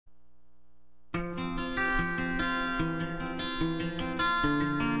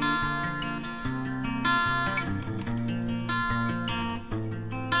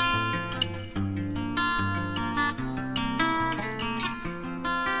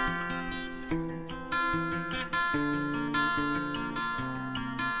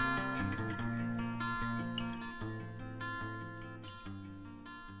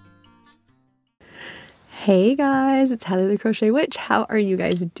Hey guys, it's Heather the Crochet Witch. How are you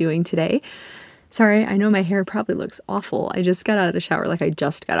guys doing today? Sorry, I know my hair probably looks awful. I just got out of the shower, like I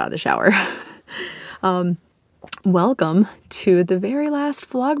just got out of the shower. Welcome to the very last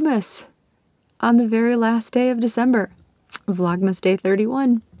Vlogmas on the very last day of December. Vlogmas day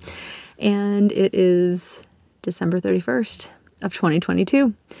 31. And it is December 31st of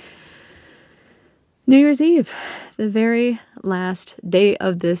 2022. New Year's Eve, the very last day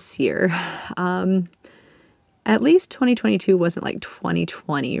of this year. At least 2022 wasn't like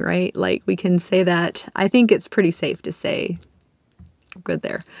 2020, right? Like we can say that. I think it's pretty safe to say. Good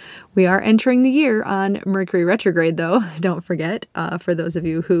there. We are entering the year on Mercury retrograde though. Don't forget, for those of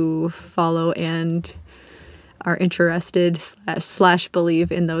you who follow and are interested slash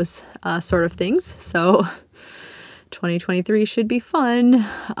believe in those sort of things. So 2023 should be fun.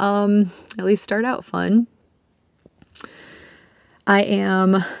 At least start out fun. I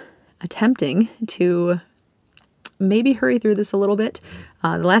am attempting to maybe hurry through this a little bit.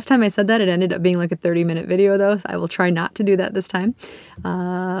 The last time I said that, it ended up being like a 30-minute video though. So I will try not to do that this time.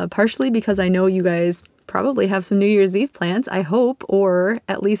 Partially because I know you guys probably have some New Year's Eve plans, I hope, or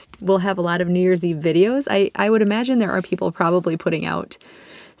at least we'll have a lot of New Year's Eve videos. I would imagine there are people probably putting out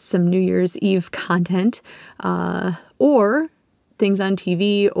some New Year's Eve content, or things on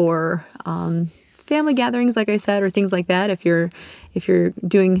TV, or family gatherings, like I said, or things like that if you're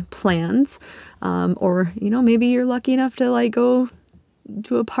doing plans, or you know, maybe you're lucky enough to like go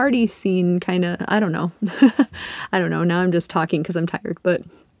to a party scene kind of. I don't know. I don't know. Now I'm just talking because I'm tired, but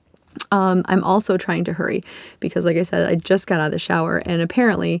I'm also trying to hurry because, like I said, I just got out of the shower and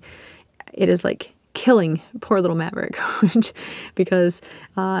apparently it is like killing poor little Maverick because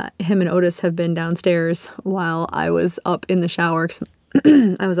him and Otis have been downstairs while I was up in the shower.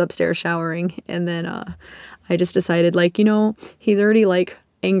 I was upstairs showering, and then I just decided, like, you know, he's already like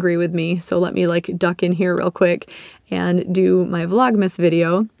angry with me, so let me like duck in here real quick and do my Vlogmas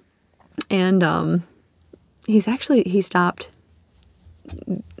video. And he stopped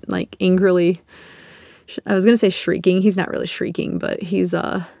like angrily. I was gonna say shrieking. He's not really shrieking, but he's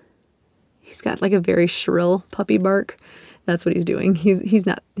got like a very shrill puppy bark. That's what he's doing. He's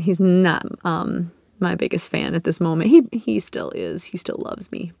not my biggest fan at this moment. He still is. He still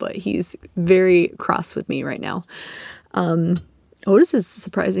loves me, but he's very cross with me right now. Otis is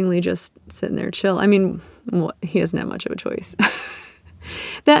surprisingly just sitting there chill. I mean, he doesn't have much of a choice.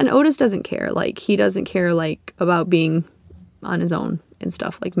 That, and Otis doesn't care. Like, he doesn't care like about being on his own and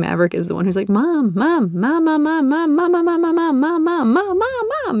stuff. Like, Maverick is the one who's like, mom, mom, mom, mom, mom, mom, mom, mom, mom, mom, mom, mom, mom, mom, mom,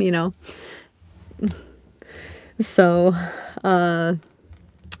 mom, you know. So,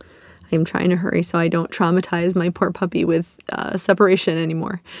 I'm trying to hurry so I don't traumatize my poor puppy with separation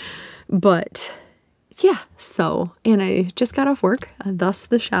anymore. But yeah, so, and I just got off work, thus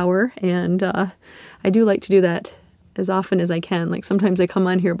the shower, and I do like to do that as often as I can. Like sometimes I come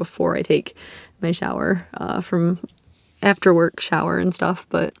on here before I take my shower from after work shower and stuff,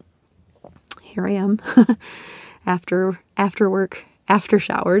 but here I am after work, after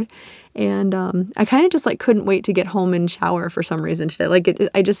showered. And I kind of just like couldn't wait to get home and shower for some reason today. Like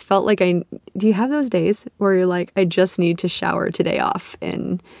I just felt like do you have those days where you're like, I just need to shower today off?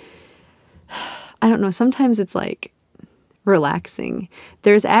 And I don't know, sometimes it's like relaxing.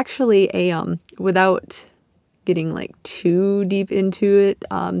 There's actually a, without getting like too deep into it,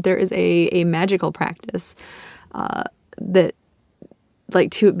 there is a magical practice that like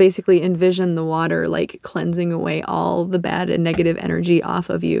to basically envision the water like cleansing away all the bad and negative energy off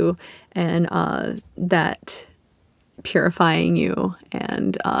of you, and that purifying you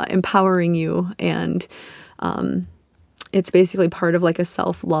and empowering you, and it's basically part of like a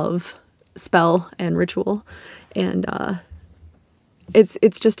self-love spell and ritual, and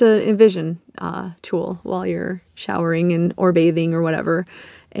it's just a envision tool while you're showering and or bathing or whatever.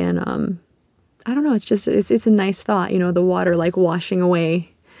 And I don't know, it's a nice thought, you know, the water like washing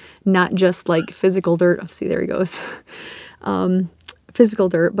away not just like physical dirt. Oh, see, there he goes. Physical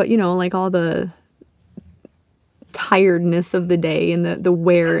dirt, but you know, like all the tiredness of the day and the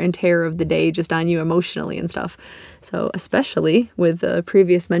wear and tear of the day just on you emotionally and stuff. So especially with the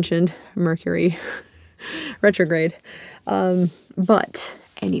previous mentioned Mercury retrograde. But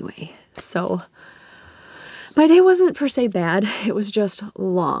anyway, so my day wasn't per se bad. It was just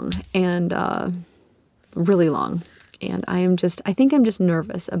long and really long. And I think I'm just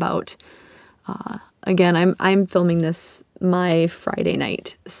nervous about, again, I'm filming this my Friday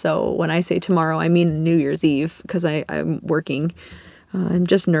night. So when I say tomorrow, I mean New Year's Eve, because I'm working I'm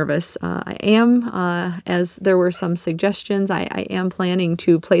just nervous. I am, as there were some suggestions, I am planning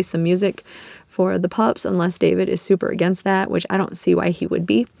to play some music for the pups unless David is super against that, which I don't see why he would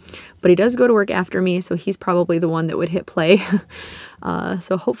be. But he does go to work after me, so he's probably the one that would hit play.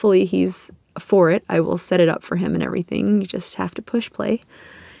 So hopefully he's for it. I will set it up for him and everything. You just have to push play.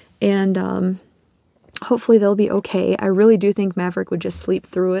 And hopefully they'll be okay. I really do think Maverick would just sleep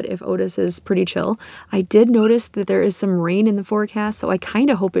through it if Otis is pretty chill. I did notice that there is some rain in the forecast, so I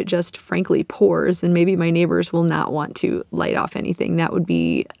kind of hope it just frankly pours and maybe my neighbors will not want to light off anything. That would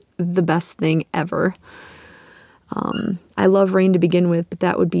be the best thing ever. I love rain to begin with, but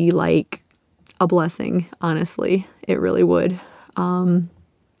that would be like a blessing, honestly. It really would,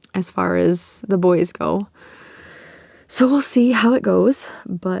 as far as the boys go. So we'll see how it goes,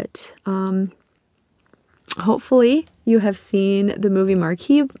 but hopefully you have seen the movie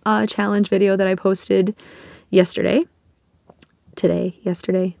marquee challenge video that I posted yesterday.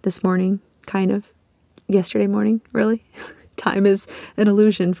 Yesterday, this morning, kind of. Yesterday morning, really. Time is an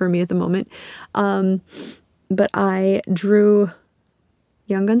illusion for me at the moment. But I drew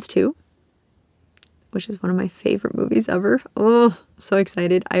Young Guns 2, which is one of my favorite movies ever. Oh, so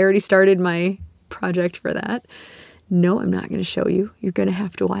excited. I already started my project for that. No, I'm not going to show you. You're going to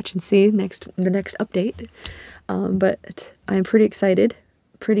have to watch and see the next update. But I'm pretty excited,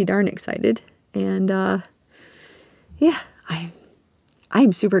 pretty darn excited. And yeah,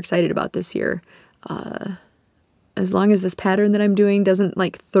 I'm super excited about this year. As long as this pattern that I'm doing doesn't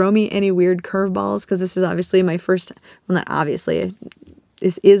like throw me any weird curveballs, because this is obviously my first, well, not obviously,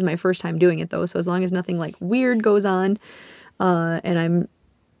 this is my first time doing it though. So as long as nothing like weird goes on, and I'm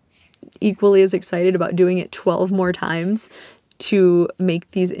equally as excited about doing it 12 more times to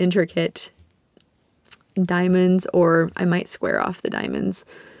make these intricate diamonds, or I might square off the diamonds.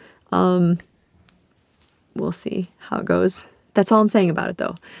 We'll see how it goes. That's all I'm saying about it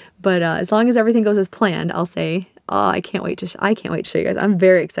though. But as long as everything goes as planned, I'll say, oh, I can't wait to show you guys. I'm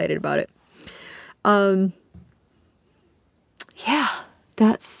very excited about it. Yeah,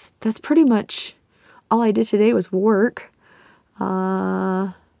 that's pretty much all I did today was work.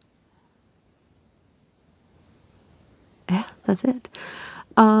 Yeah, that's it.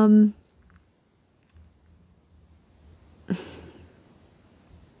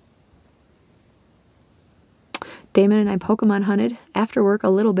 Damon and I Pokemon hunted after work a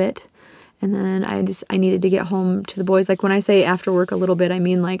little bit, and then I needed to get home to the boys. Like when I say after work a little bit, I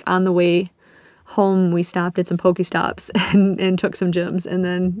mean like on the way home we stopped at some Pokestops and took some gyms, and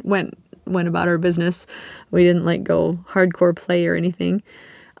then went about our business. We didn't like go hardcore play or anything,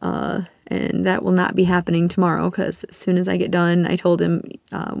 and that will not be happening tomorrow, because as soon as I get done, I told him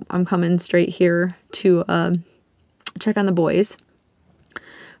I'm coming straight here to check on the boys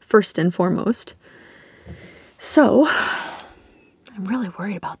first and foremost. So I'm really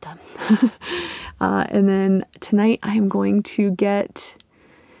worried about them. And then tonight I'm going to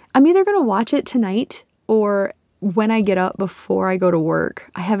I'm either going to watch it tonight or when I get up before I go to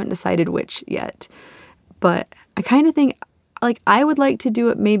work. I haven't decided which yet, but I kind of think like I would like to do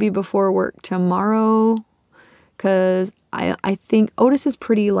it maybe before work tomorrow, because I think Otis is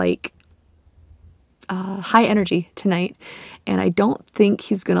pretty like high energy tonight, and I don't think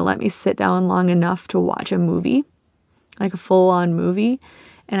he's gonna let me sit down long enough to watch a movie, like a full-on movie.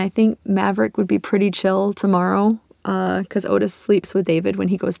 And I think Maverick would be pretty chill tomorrow, because Otis sleeps with David when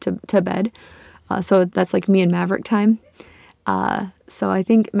he goes to bed, so that's like me and Maverick time. So I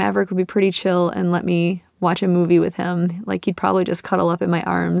think Maverick would be pretty chill and let me watch a movie with him. Like he'd probably just cuddle up in my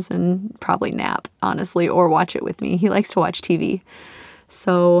arms and probably nap, honestly, or watch it with me. He likes to watch TV,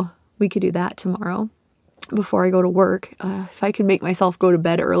 so we could do that tomorrow before I go to work. If I could make myself go to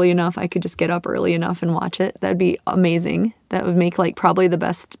bed early enough, I could just get up early enough and watch it. That'd be amazing. That would make like probably the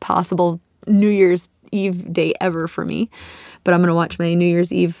best possible New Year's Eve day ever for me. But I'm going to watch my New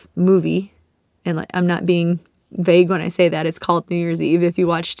Year's Eve movie. And like, I'm not being vague when I say that. It's called New Year's Eve. If you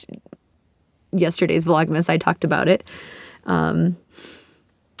watched yesterday's Vlogmas, I talked about it.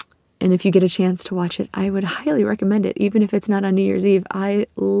 And if you get a chance to watch it, I would highly recommend it, even if it's not on New Year's Eve. I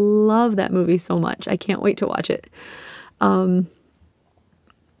love that movie so much. I can't wait to watch it. But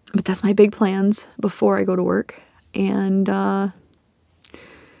that's my big plans before I go to work. And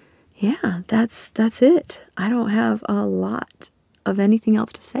yeah, that's it. I don't have a lot of anything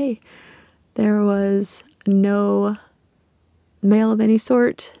else to say. There was no mail of any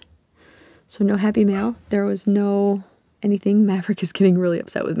sort, so no happy mail. There was no anything. Maverick is getting really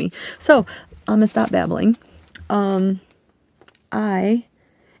upset with me. So I'm gonna stop babbling. I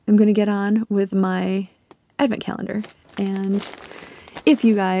am gonna get on with my advent calendar. And if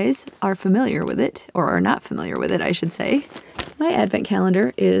you guys are familiar with it, or are not familiar with it, I should say, my advent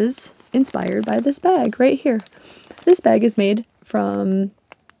calendar is inspired by this bag right here. This bag is made from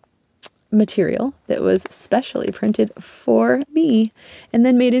material that was specially printed for me and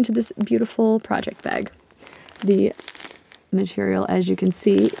then made into this beautiful project bag. The material, as you can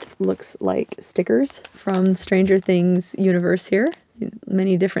see, looks like stickers from Stranger Things universe here.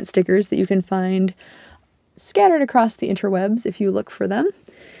 Many different stickers that you can find scattered across the interwebs if you look for them.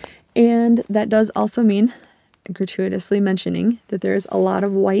 And that does also mean, gratuitously mentioning, that there's a lot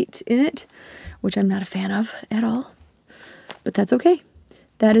of white in it, which I'm not a fan of at all. But that's okay.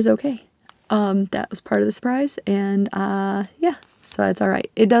 That is okay. That was part of the surprise, and yeah, so it's all right.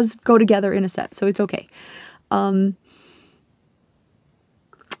 It does go together in a set, so it's okay. That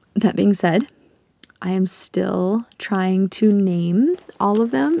being said, I am still trying to name all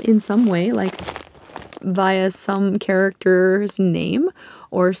of them in some way, like via some character's name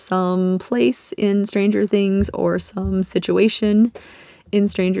or some place in Stranger Things or some situation in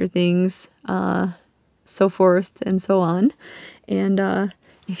Stranger Things, so forth and so on. And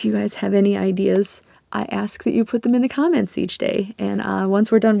if you guys have any ideas, I ask that you put them in the comments each day. And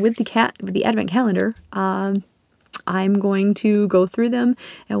once we're done with the advent calendar, I'm going to go through them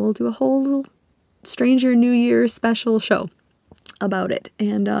and we'll do a whole little Stranger New Year special show about it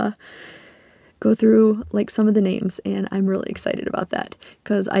and go through like some of the names. And I'm really excited about that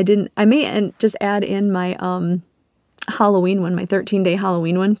because I may just add in my Halloween one, my 13-day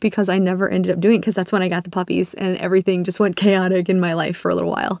Halloween one, because I never ended up doing it because that's when I got the puppies and everything just went chaotic in my life for a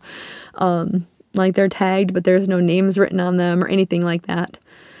little while. Like they're tagged, but there's no names written on them or anything like that.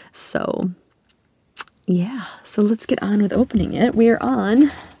 So yeah, so let's get on with opening it.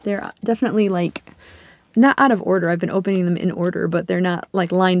 They're definitely like not out of order. I've been opening them in order, but they're not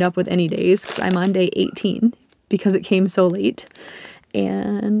like lined up with any days because I'm on day 18 because it came so late.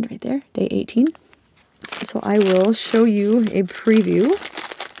 And right there, day 18. So I will show you a preview.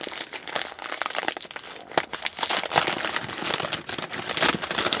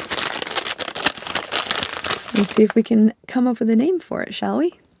 And see if we can come up with a name for it, shall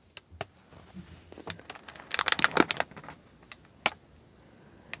we?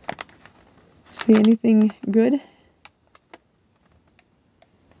 See anything good?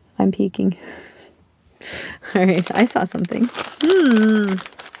 I'm peeking. All right, I saw something.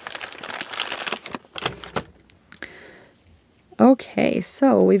 Okay,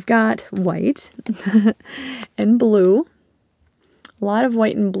 so we've got white and blue. A lot of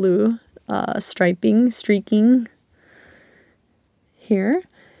white and blue streaking here.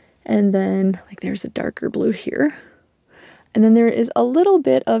 And then, like, there's a darker blue here. And then there is a little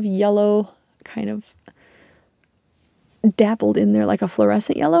bit of yellow kind of dappled in there, like a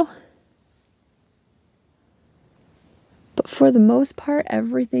fluorescent yellow. But for the most part,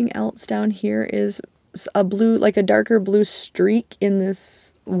 everything else down here is a blue, like a darker blue streak in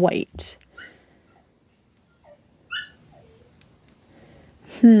this white.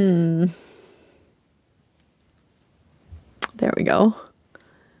 There we go.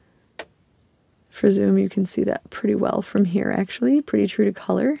 For zoom, you can see that pretty well from here, actually. Pretty true to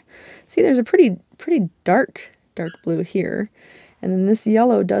color. See, there's a pretty dark blue here. And then this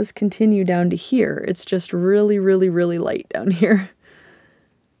yellow does continue down to here. It's just really, really, really light down here.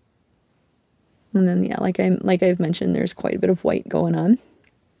 And then, yeah, like I've mentioned, there's quite a bit of white going on.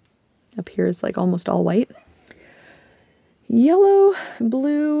 Up here is like almost all white. Yellow,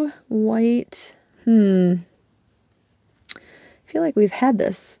 blue, white. I feel like we've had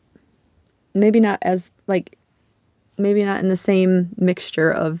this. Maybe not as, like, maybe not in the same mixture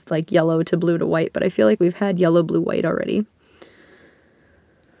of, like, yellow to blue to white, but I feel like we've had yellow, blue, white already.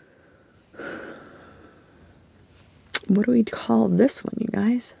 What do we call this one, you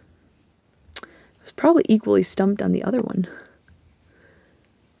guys? I was probably equally stumped on the other one.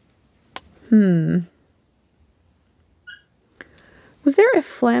 Was there a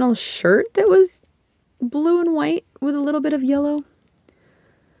flannel shirt that was blue and white with a little bit of yellow?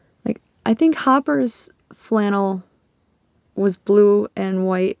 Like, I think Hopper's flannel was blue and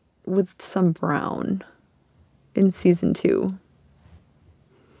white with some brown in season 2.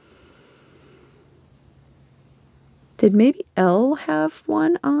 Did maybe Elle have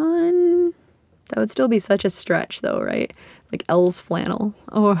one on? That would still be such a stretch though, right? Like Elle's flannel.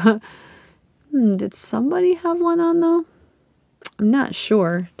 Or did somebody have one on though? I'm not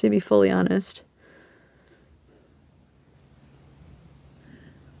sure, to be fully honest.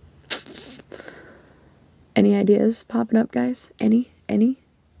 Any ideas popping up, guys? Any?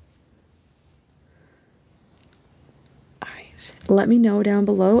 Alright, let me know down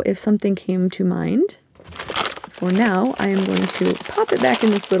below if something came to mind. For now, I am going to pop it back in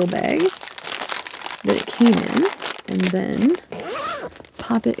this little bag that it came in, and then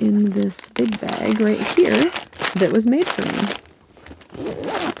pop it in this big bag right here that was made for me.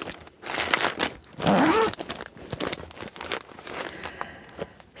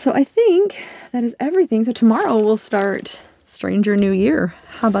 So I think that is everything. So tomorrow we'll start Stranger New Year.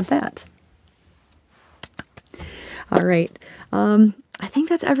 How about that? All right. I think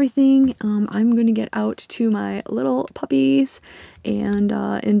that's everything. I'm going to get out to my little puppies and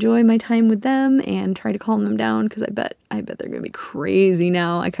enjoy my time with them and try to calm them down, because I bet they're going to be crazy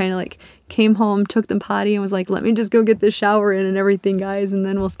now. I kind of like came home, took them potty, and was like, let me just go get this shower in and everything, guys, and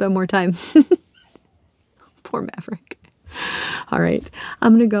then we'll spend more time. Poor Maverick. All right.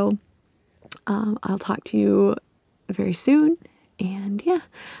 I'm going to go. I'll talk to you very soon. And yeah,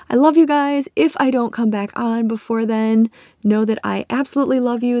 I love you guys. If I don't come back on before then, know that I absolutely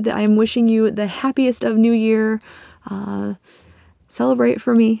love you, that I'm wishing you the happiest of New Year. Celebrate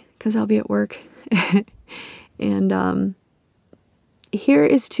for me, because I'll be at work. And here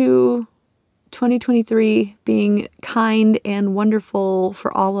is to 2023 being kind and wonderful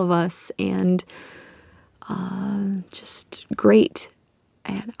for all of us, and just great.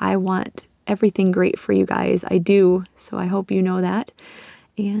 And I want everything great for you guys. I do. So I hope you know that.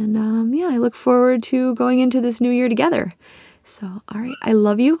 And yeah, I look forward to going into this new year together. So, all right. I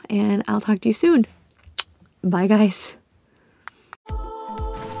love you, and I'll talk to you soon. Bye, guys.